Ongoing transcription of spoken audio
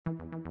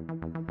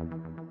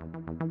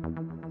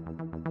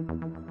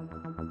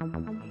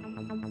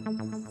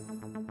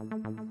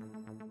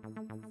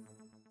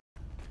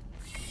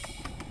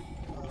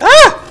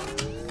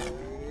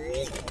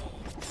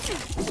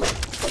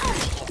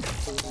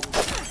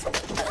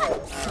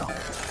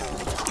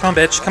Come on,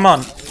 bitch. Come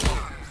on.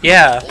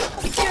 Yeah.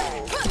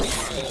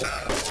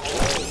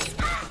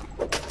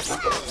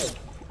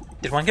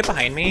 Did one get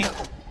behind me?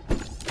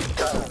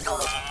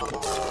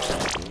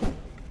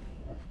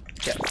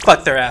 Yeah,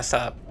 fuck their ass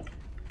up.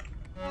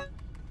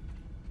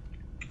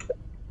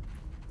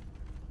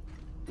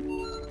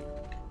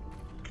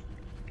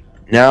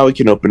 Now we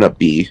can open up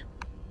B.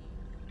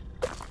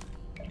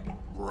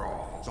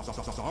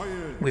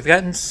 We've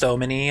gotten so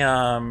many,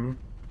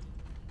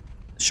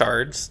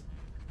 shards.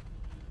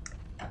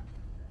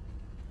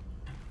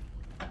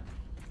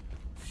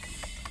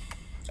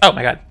 Oh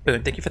my god,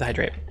 Boone, thank you for the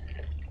hydrate.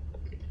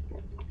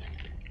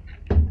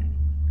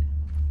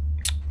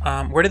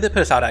 Where did they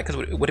put us out at? Because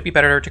would it be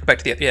better to go back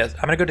to the... Yes,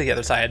 I'm gonna go to the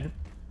other side.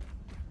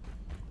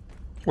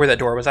 Where that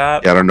door was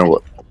at. Yeah, I don't know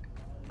what...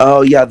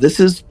 Oh, yeah, this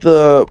is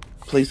the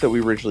place that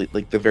we originally...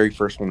 Like, the very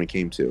first one we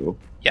came to.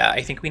 Yeah,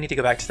 I think we need to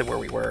go back to where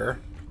we were.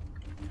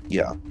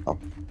 Yeah. Oh,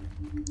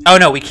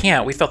 no, we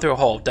can't. We fell through a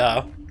hole.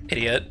 Duh.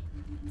 Idiot.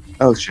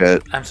 Oh,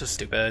 shit. I'm so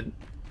stupid.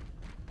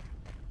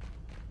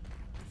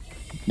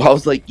 I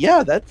was like,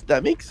 yeah,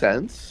 that makes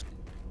sense.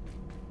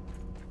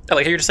 I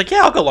like how you're just like,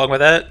 yeah, I'll go along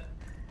with it.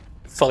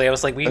 Fully, I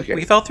was like,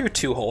 we fell through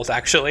 2 holes,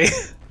 actually.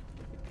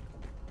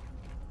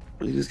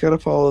 We just gotta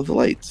follow the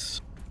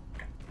lights.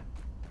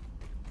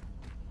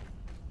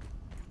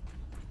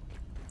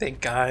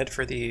 Thank God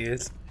for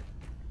these.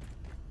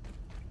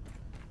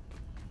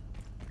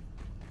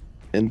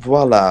 And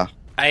voila.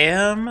 I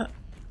am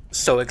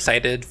so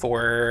excited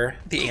for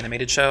the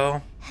animated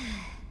show.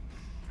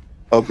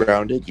 Oh,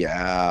 grounded?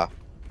 Yeah.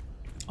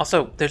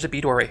 Also, there's a B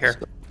door right here.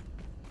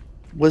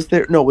 Was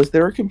there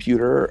a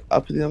computer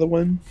up in the other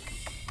one?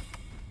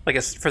 Like,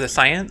 it's for the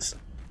science?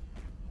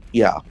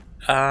 Yeah.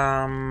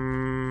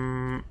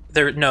 No,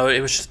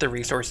 it was just the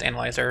resource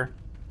analyzer.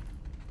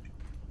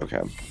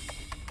 Okay.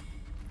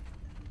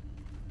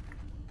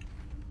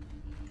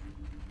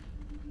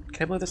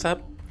 Can I blow this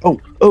up? Oh,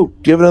 do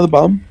you have another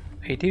bomb?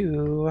 I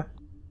do.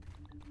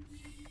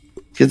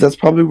 Because that's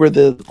probably where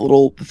the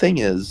thing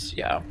is.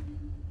 Yeah.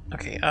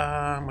 Okay,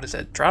 what is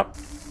it? Drop?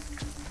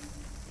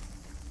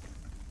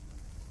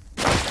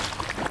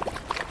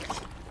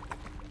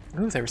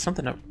 Ooh, there was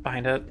something up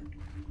behind it.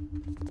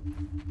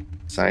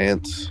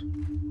 Science.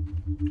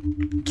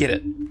 Get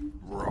it.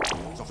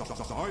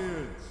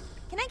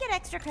 Can I get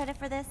extra credit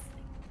for this?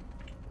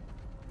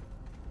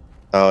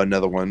 Oh,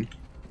 another one.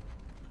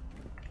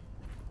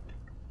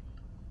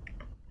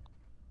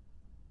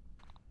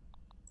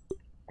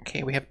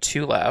 Okay, we have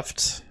 2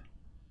 left.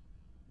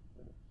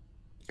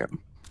 Okay.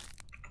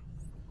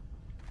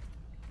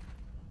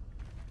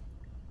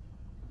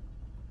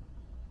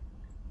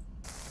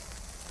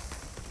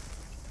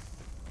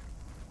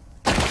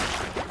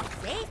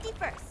 Safety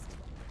first.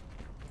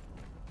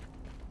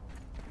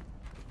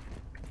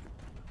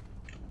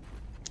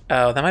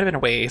 Oh, that might have been a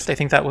waste. I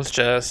think that was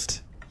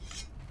just...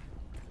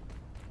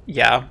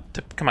 Yeah,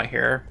 to come out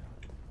here.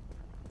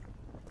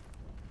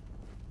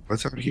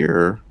 What's out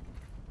here?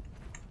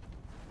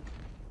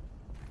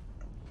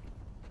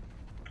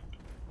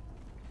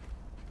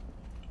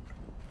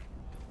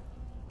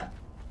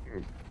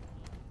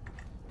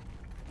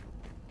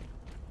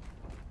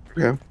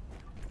 Okay.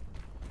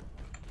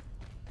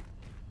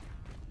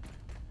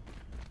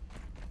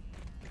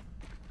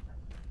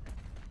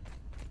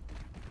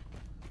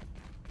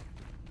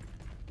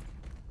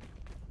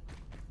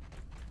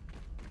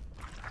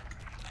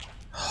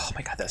 Oh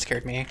my god, that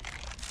scared me.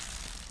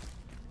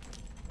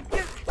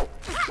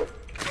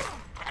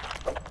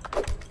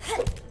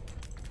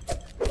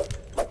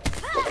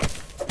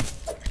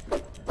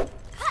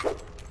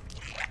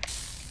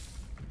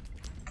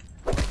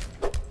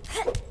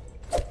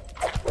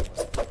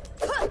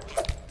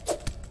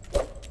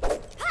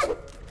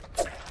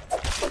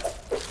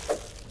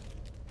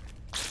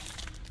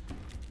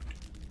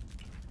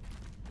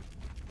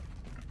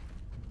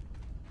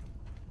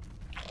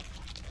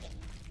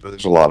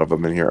 There's a lot of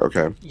them in here.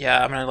 Okay.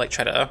 Yeah, I'm gonna like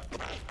try to...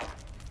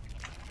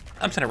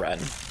 I'm just gonna run.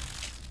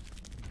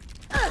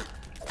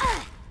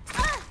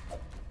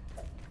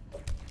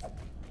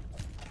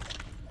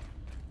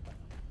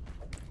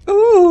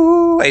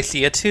 Ooh, I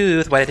see a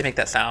tooth. Why did they make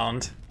that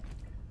sound?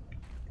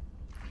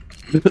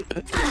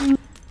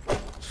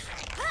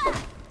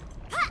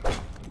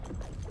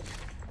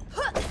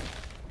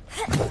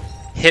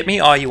 Hit me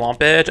all you want,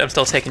 bitch. I'm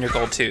still taking your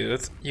gold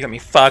tooth. You got me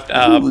fucked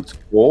up. Ooh, it's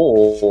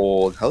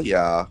gold. Hell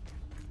yeah.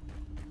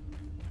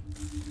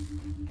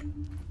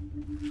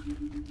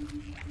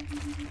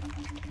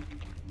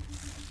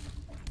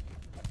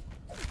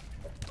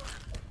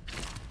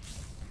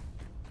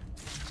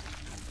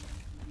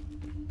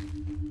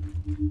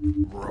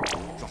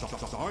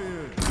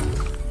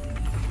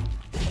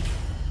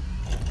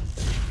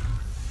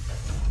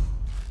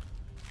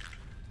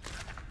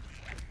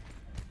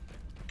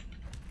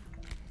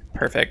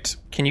 Perfect.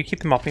 Can you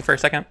keep them off me for a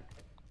second?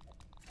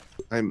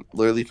 I'm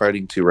literally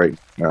fighting 2 right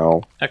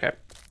now. Okay.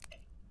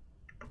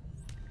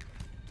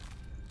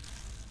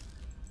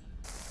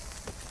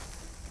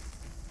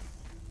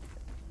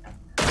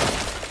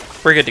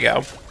 We're good to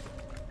go.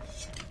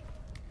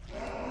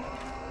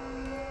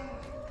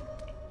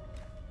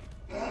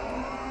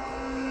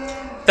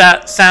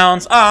 That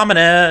sounds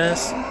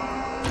ominous. I'm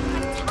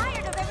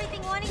tired of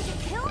everything wanting to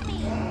kill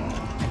me.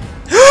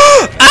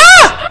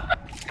 Ah!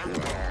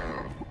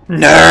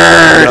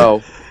 Nerd!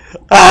 No.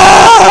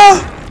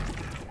 Ah!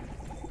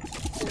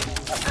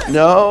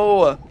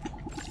 No.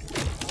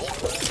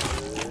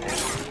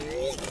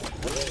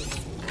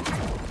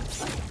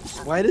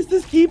 Why does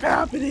this keep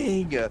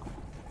happening?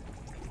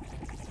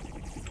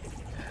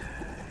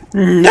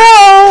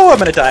 No! I'm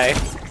gonna die.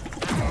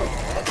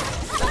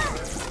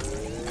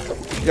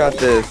 You got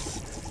this.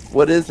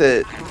 What is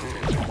it?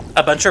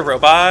 A bunch of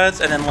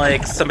robots, and then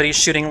like somebody's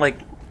shooting like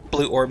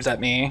blue orbs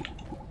at me.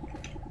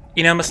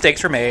 You know,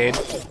 mistakes were made.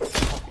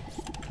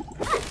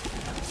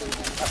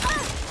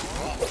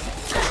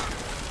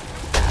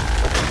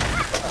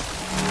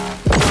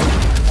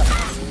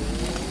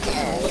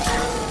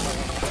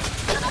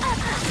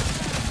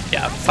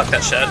 Yeah, fuck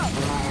that shit.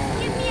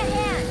 Give me a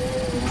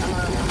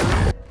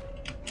hand.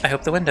 I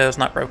hope the window's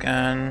not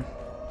broken.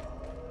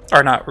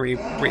 Or not there.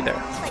 Looks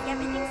like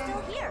everything's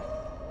still here.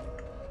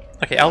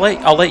 Okay, I'll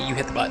let you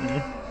hit the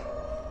button.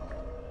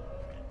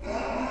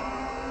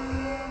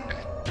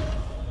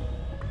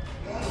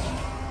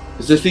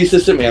 Is this the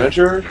assistant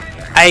manager?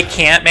 I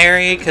can't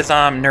marry because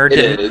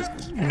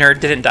Nerd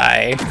didn't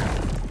die.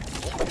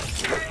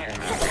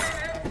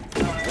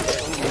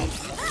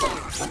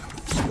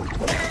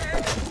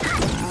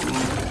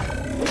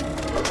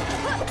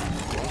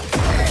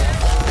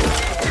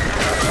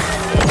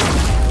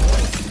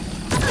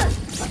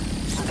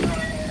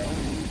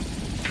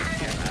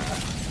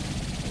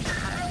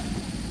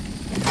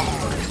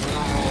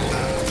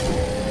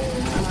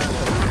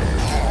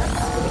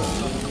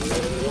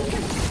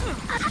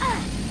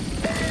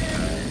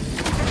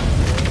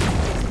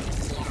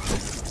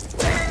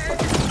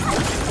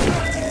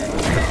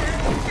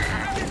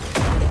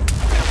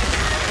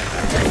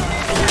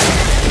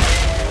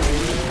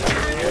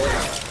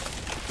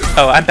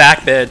 Oh, I'm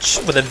back,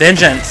 bitch, with a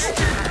vengeance.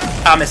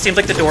 It seems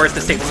like the door is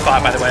the safest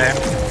spot, by the way.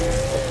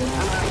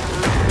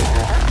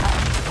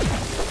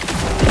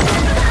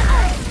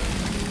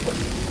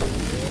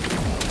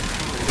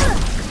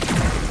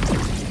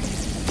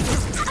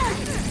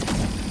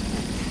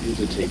 I need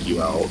to take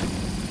you out.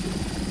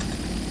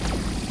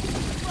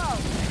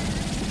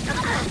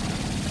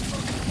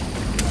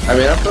 I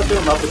mean, I'm fucking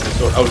him up with the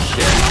sword. Oh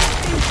shit.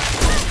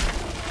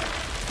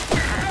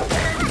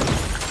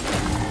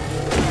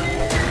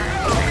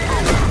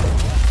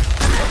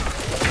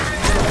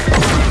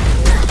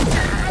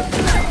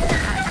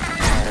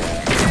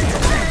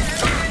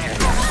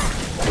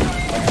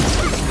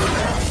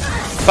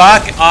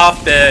 Fuck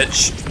off,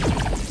 bitch.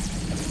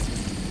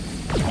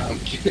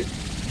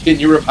 Can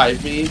you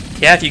revive me?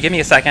 Yeah, if you give me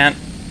a second,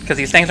 because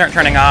these things aren't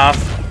turning off.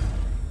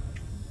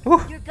 Woo.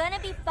 You're gonna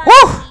be fine.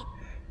 Woo! Pete.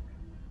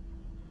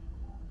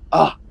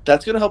 Ah,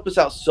 that's gonna help us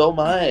out so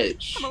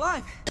much. I'm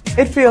alive.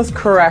 It feels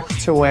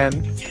correct to win.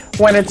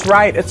 When it's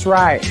right, it's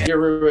right.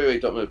 Here,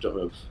 wait, don't move, don't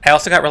move. I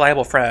also got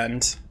reliable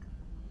friend.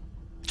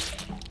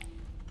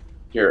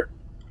 Here.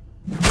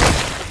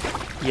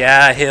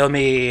 Yeah, heal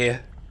me.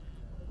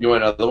 You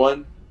want another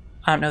one?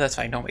 No, that's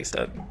fine. Don't waste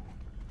it.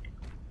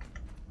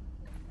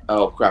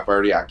 Oh crap, I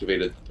already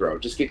activated the throw.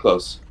 Just get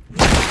close.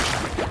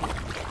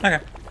 Okay.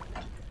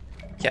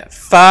 Yeah,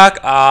 fuck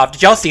off.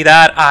 Did y'all see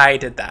that? I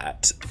did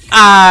that.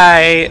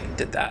 I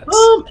did that.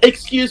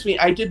 Excuse me,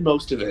 I did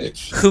most of it.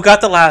 Who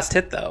got the last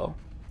hit, though?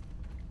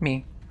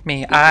 Me.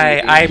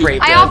 I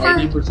braved I it. offer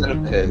 90%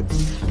 of the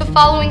hits. the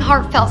following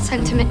heartfelt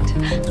sentiment.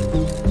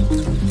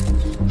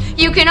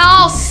 You can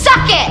all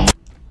suck it!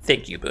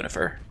 Thank you,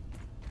 Boonifer.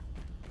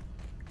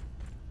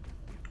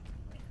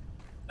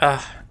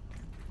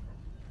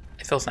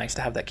 It feels nice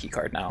to have that key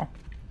card now.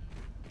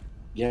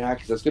 Yeah,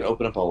 because that's gonna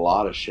open up a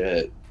lot of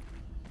shit.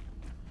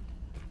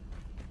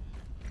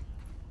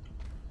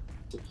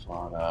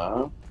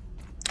 Stefana.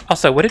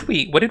 Also, what did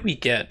we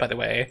get, by the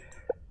way?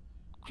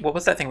 What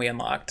was that thing we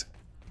unlocked?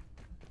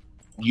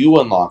 You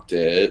unlocked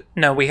it.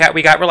 No, we got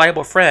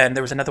reliable friend.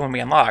 There was another one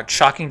we unlocked.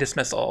 Shocking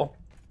dismissal.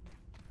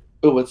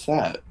 Oh, what's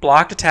that?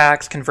 Blocked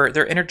attacks convert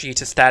their energy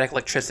to static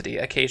electricity,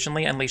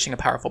 occasionally unleashing a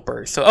powerful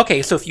burst. So,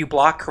 okay, so if you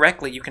block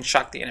correctly, you can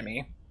shock the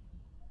enemy.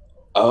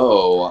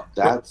 Oh,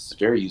 that's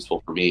very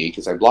useful for me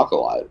because I block a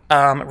lot.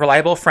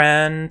 Reliable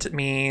friend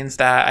means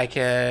that I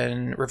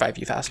can revive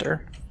you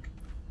faster.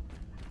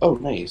 Oh,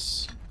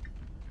 nice.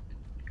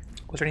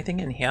 Was there anything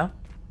in here?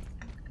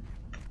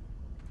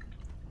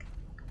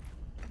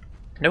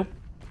 Nope.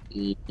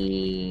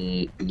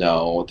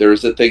 No,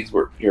 there's a thing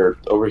where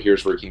over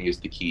here's where you can use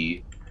the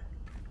key.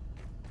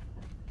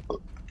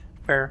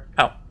 Where?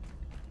 Oh.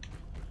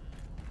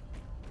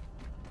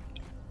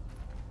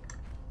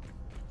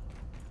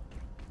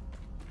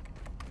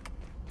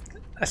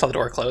 I saw the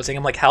door closing.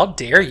 I'm like, how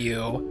dare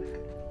you?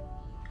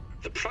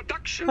 The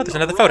production Oh, there's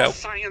another of photo. raw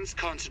science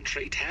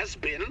concentrate has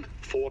been,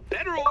 for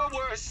better or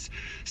worse,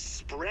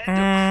 spread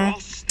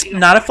across the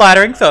Not a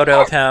flattering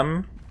photo of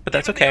him, but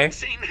that's Given the okay.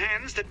 insane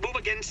hands that move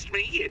against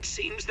me, it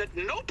seems that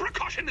no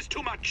precaution is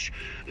too much.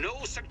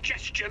 No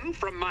suggestion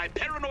from my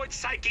paranoid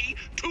psyche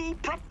too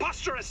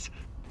preposterous.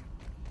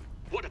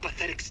 What a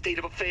pathetic state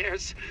of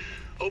affairs.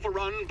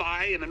 Overrun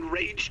by an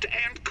enraged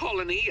ant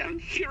colony,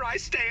 and here I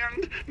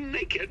stand,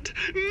 naked,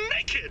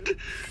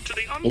 to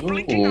the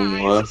unblinking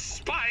eyes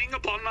spying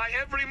upon my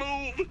every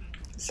move.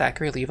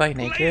 Zachary Levi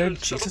naked?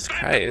 Layers Jesus of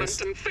abandonment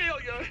Christ. and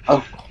failure,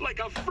 Oh. like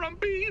a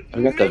frumpy,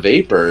 I got the naked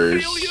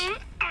vapors. failure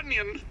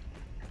onion.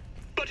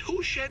 But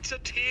who sheds a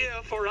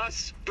tear for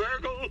us,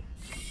 Burgle?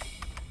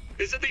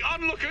 Is it the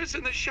onlookers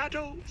in the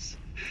shadows?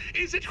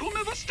 Is it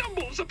whomever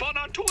stumbles upon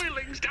our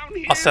toilings down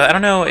here? Also, I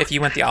don't know if you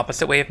went the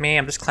opposite way of me.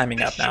 I'm just climbing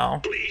up This should now.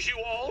 please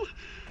you all.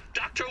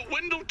 Dr.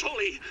 Wendell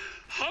Tully,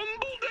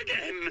 humbled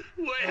again.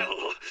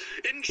 Well,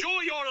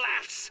 enjoy your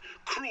laughs,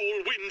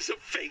 cruel winds of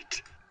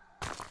fate.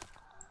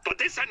 But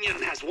this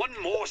onion has one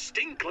more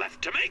stink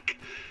left to make.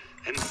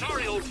 And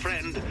sorry, old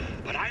friend,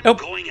 but I'm Nope.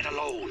 going it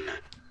alone.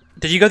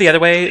 Did you go the other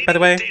way, by the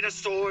way? Data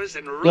stores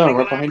and No, running right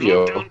lab behind you.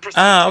 lockdown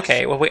Ah, procedures.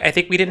 okay. Well, I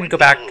think we didn't go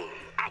back Wendell,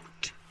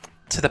 out.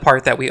 to the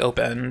part that we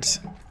opened.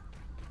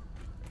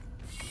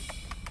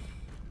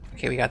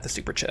 Okay, we got the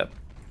super chip.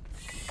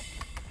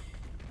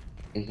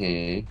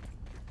 Mm-hmm.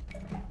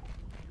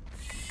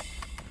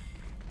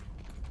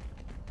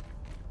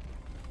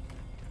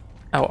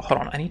 Oh, hold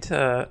on. I need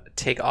to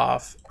take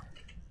off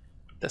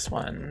this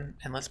one,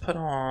 and let's put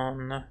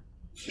on...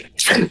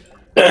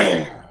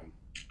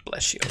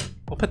 Bless you.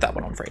 We'll put that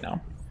one on for right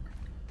now.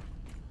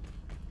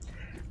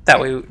 That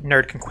way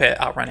Nerd can quit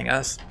outrunning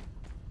us.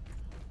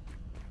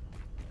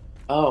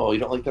 Oh, you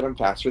don't like that I'm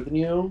faster than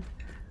you?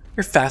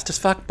 You're fast as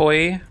fuck,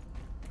 boy.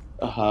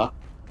 Uh-huh.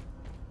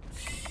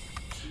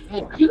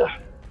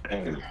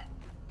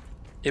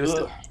 It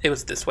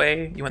was this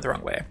way. You went the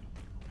wrong way.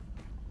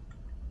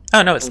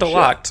 Oh no, it's still shit.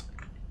 locked.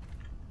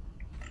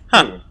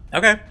 Huh.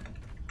 Okay.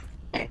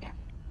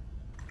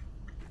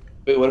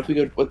 Wait, what if we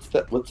go... What's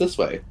this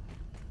way?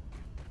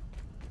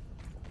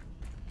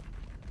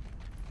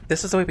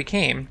 This is the way we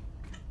came.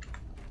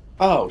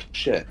 Oh,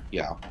 shit.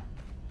 Yeah.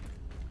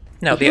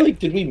 No, I feel the like,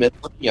 did we miss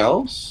something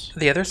else?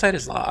 the other side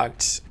is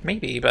locked.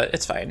 Maybe, but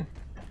it's fine.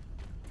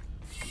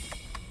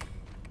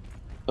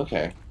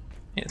 Okay.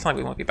 It's not like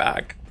we won't be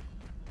back.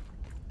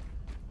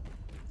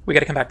 We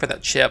gotta come back for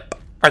that chip.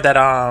 Or that,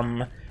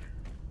 my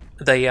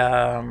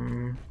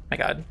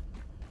god.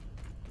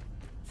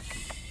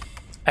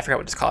 I forgot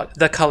what it's called.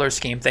 The color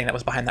scheme thing that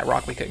was behind that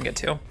rock we couldn't get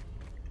to.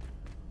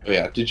 Oh,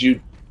 yeah. Did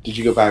you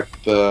go back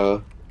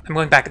the... I'm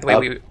going back the way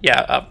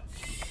Up? up.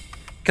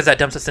 Because that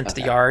dumps us into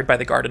the Okay. yard by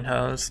the garden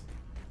hose.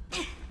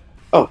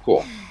 Oh,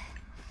 cool.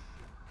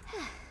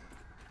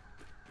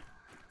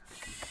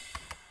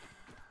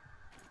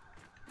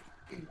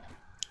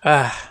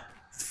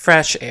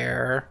 Fresh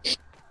air.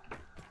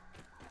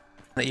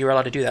 That you were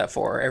allowed to do that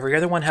for. Every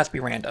other one has to be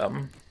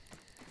random.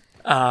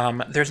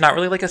 There's not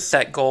really like a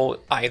set goal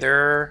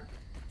either,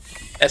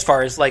 as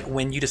far as like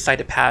when you decide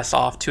to pass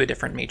off to a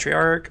different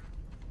matriarch.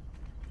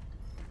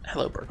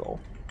 Hello, Burgle.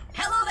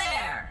 Hello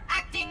there,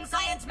 acting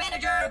science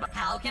manager.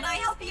 How can I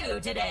help you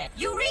today?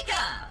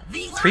 Eureka!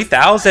 The last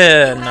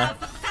 3,000. one you have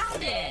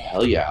found it.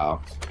 Hell yeah.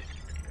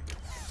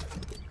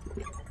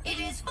 It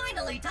is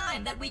finally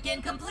time that we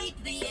can complete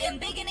the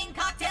embiggening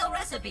cocktail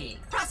recipe.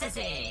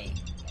 Processing.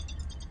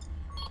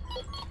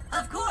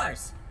 Of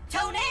course,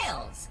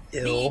 toenails.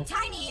 Ew. The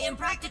tiny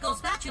impractical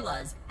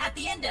spatulas at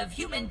the end of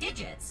human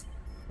digits.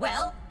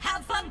 Well,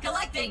 have fun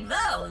collecting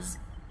those.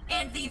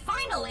 And the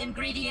final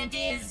ingredient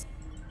is...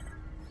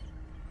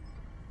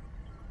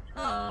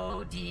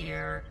 Oh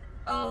dear.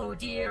 Oh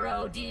dear,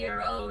 oh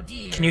dear, oh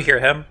dear. Can you hear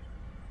him?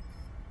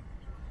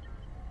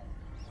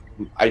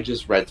 I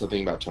just read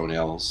something about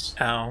toenails.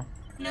 Oh.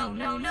 No,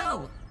 no,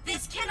 no.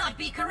 This cannot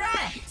be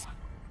correct.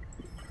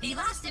 The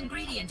last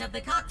ingredient of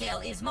the cocktail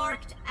is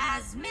marked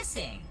as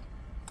missing.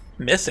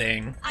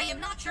 Missing? I am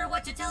not sure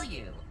what to tell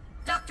you.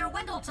 Dr.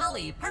 Wendell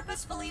Tully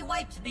purposefully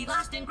wiped the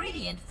last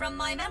ingredient from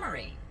my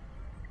memory.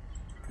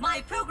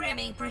 My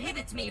programming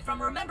prohibits me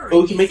from remembering.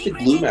 Oh, we can make the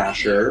secret glue ingredient.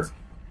 masher.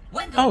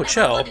 Wendell Oh, never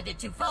chill. wanted it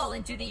to fall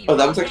into the Oh,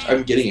 that was wrong actually... I'm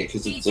hands. getting it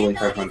because He it's did only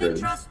not even 500.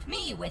 trust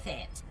me with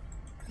it.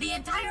 The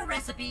entire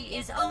recipe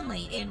is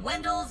only in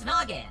Wendell's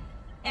noggin.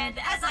 And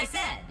as I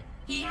said,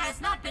 he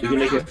has not been We can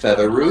make a around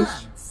feather for roof?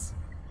 months.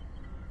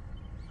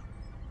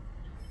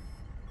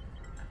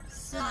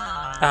 So...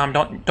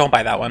 Don't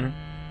buy that one.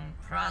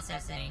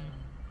 Processing.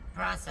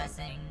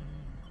 Processing.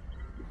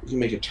 We can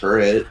make a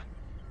turret.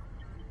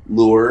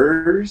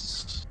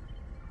 Lures.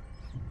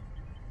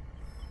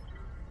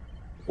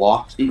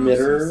 Waft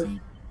emitter.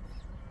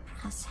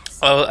 Processing.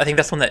 Oh, I think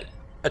that's one that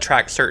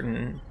attracts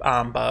certain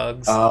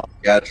bugs. Oh,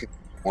 yeah,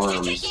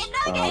 worms. Chicken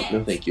nuggets.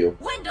 No, thank you.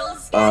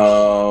 Wendell's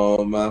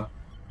Scabby.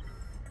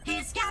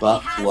 His Scabby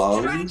buff has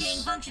lungs.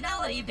 tracking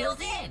functionality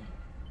built in.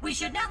 We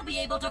should now be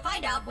able to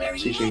find out where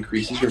he Teach hid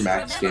increases the your extra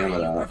max memory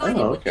stamina.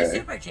 provided Oh, with the okay.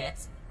 super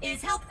chips.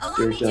 Is help allow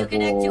me Daredevil. to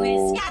connect to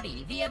his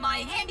Scabby via my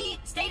handy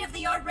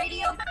state-of-the-art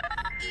radio.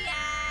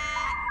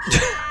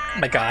 Oh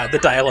my god, the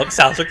dialogue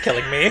sounds are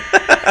killing me.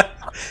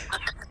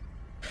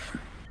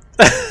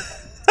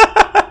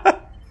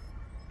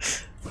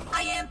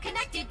 I am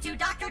connected to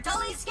Dr.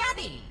 Tully's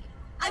Scabby.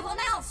 I will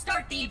now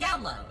start the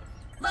download.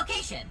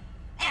 Location: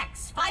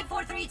 X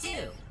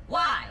 5432,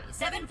 Y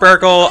 7.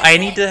 Burgle, I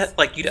need to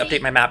you to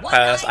update my map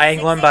quest. I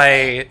ain't going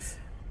by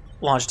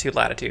longitude,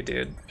 latitude,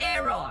 dude.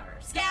 Error.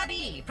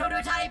 Scabby.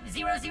 Prototype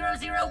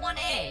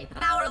 0001A.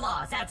 Power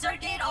loss at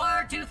circuit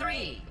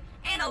R23.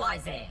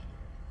 Analyzing.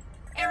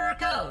 Error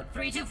code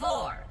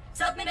 324.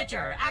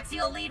 Subminiature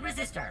axial lead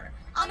resistor.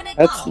 Ominous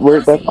That's model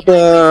where that's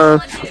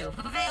the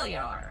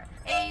failure.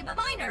 A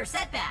minor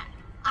setback.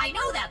 I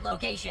know that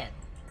location.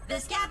 The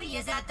Scabby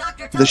is at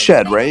Dr. The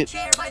shed, right?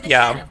 Chair by the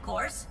Yeah. shed, of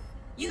course.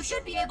 You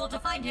should be able to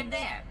find him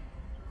there.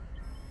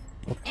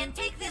 And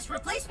take this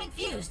replacement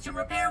fuse to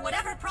repair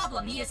whatever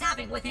problem he is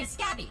having with his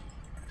Scabby.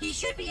 He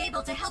should be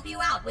able to help you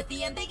out with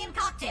the Embiggen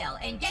cocktail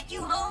and get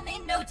you home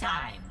in no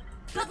time.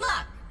 Good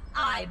luck.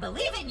 I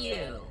believe in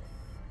you.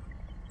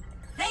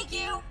 Thank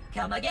you.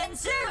 Come again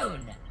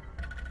soon.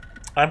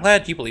 I'm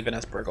glad you believe in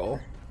us,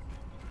 Burgle.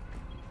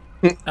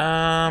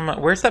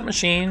 Where's that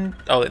machine?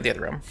 Oh, in the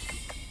other room.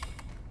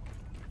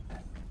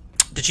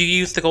 Did you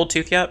use the gold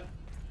tooth yet?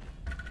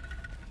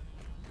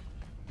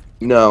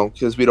 no,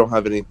 because we don't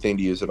have anything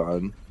to use it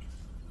on.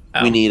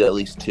 Oh. We need at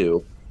least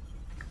 2.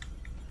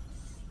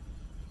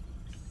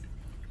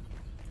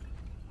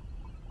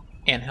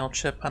 Handheld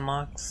chip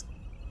unlocks.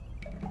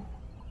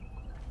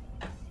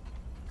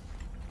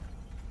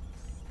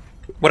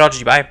 What all did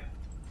you buy?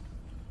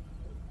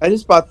 I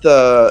just bought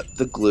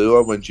the glue.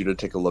 I want you to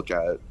take a look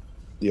at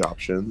the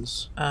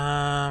options.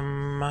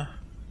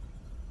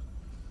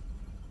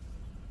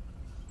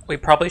 We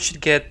probably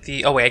should get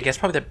the... Oh, wait, I guess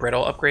probably the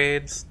brittle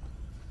upgrades.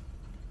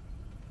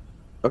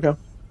 Okay.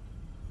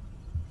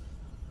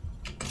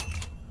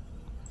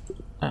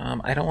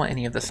 I don't want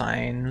any of the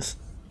signs,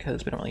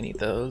 because we don't really need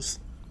those.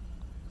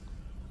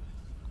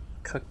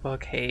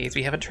 Cookbook, haze.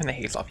 We haven't turned the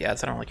haze off yet,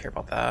 so I don't really care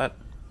about that.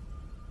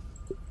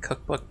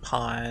 Cookbook,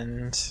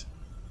 pond.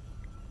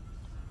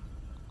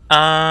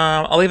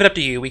 I'll leave it up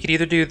to you. We could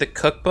either do the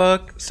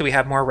cookbook, so we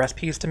have more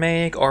recipes to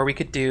make, or we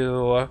could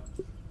do...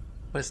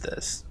 What is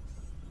this?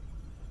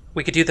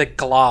 We could do the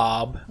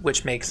glob,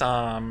 which makes,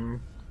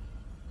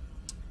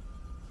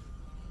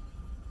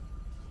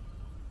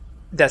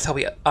 that's how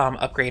we,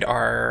 upgrade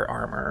our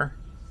armor.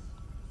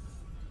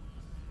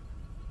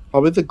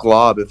 Probably the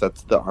glob if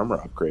that's the armor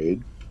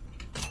upgrade.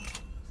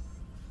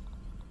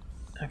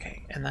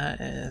 Okay, and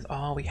that is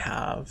all we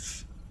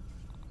have.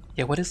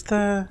 Yeah, what is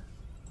the...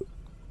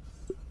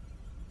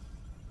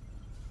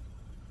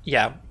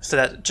 Yeah, so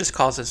that just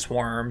causes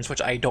swarms,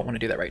 which I don't want to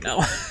do that right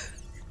now.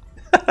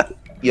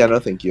 Yeah, no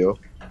thank you.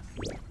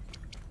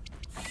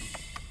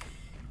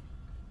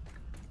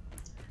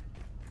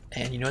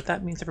 And you know what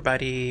that means,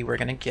 everybody? We're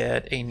gonna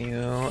get a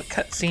new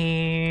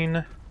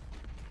cutscene.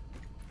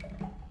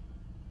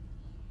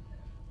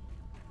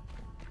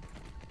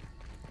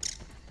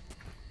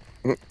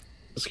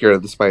 Scared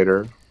of the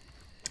spider.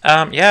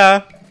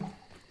 Yeah.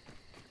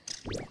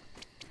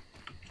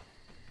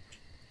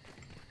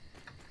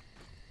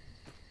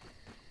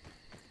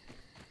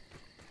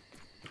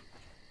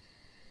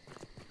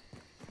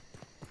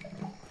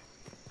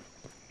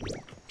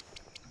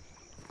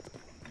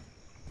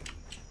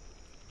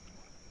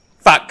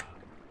 Fuck.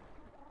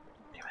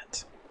 Damn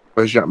it.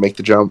 Why did you not make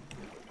the jump?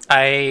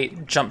 I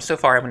jumped so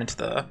far I went into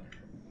the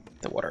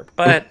water.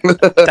 But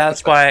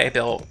that's why I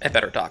built a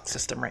better dock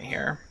system right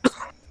here.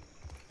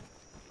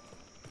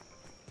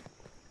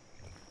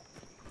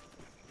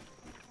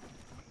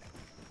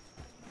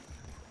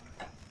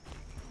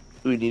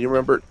 We need to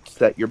remember to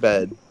set your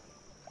bed.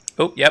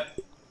 Oh, yep.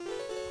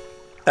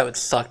 That would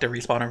suck to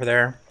respawn over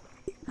there.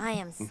 I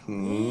am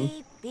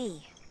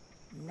sleepy.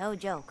 No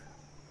joke.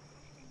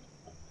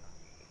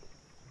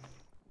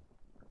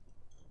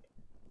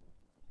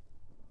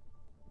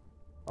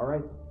 All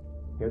right,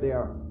 here they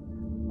are.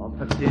 All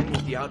tucked in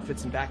with the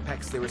outfits and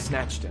backpacks they were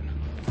snatched in.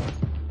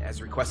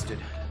 As requested,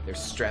 they're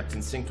strapped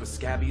and synced with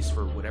scabbies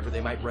for whatever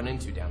they might run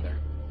into down there.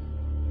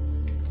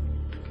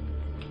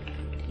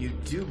 You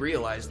do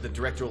realize the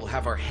director will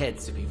have our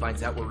heads if he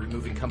finds out we're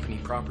removing company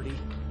property?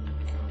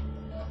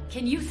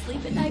 Can you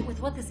sleep at night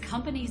with what this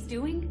company's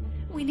doing?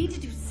 We need to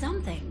do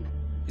something.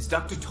 Is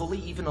Dr. Tully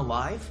even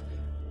alive?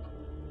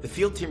 The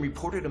field team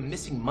reported him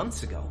missing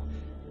months ago.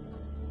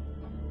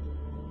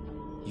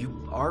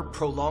 You are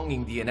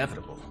prolonging the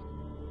inevitable.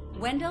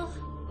 Wendell,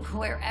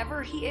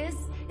 wherever he is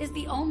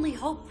the only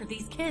hope for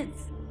these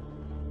kids.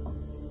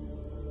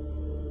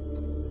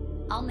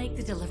 I'll make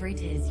the delivery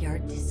to his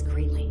yard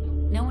discreetly.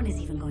 No one is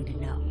even going to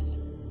know.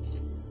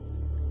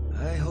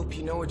 I hope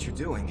you know what you're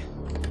doing.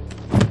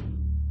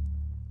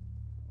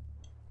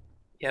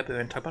 Yeah,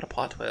 Boone, talk about a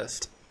plot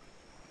twist.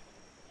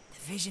 The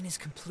vision is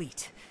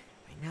complete.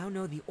 I now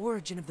know the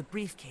origin of the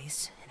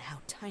briefcase and how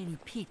Tiny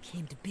Pete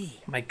came to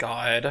be. Oh my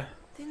god.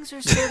 Things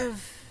are sort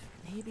of,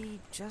 maybe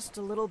just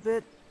a little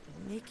bit,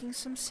 making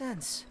some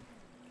sense.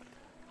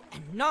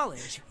 And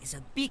knowledge is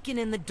a beacon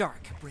in the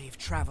dark, brave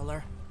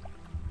traveler.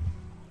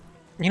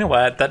 You know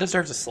what? That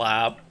deserves a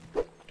slap.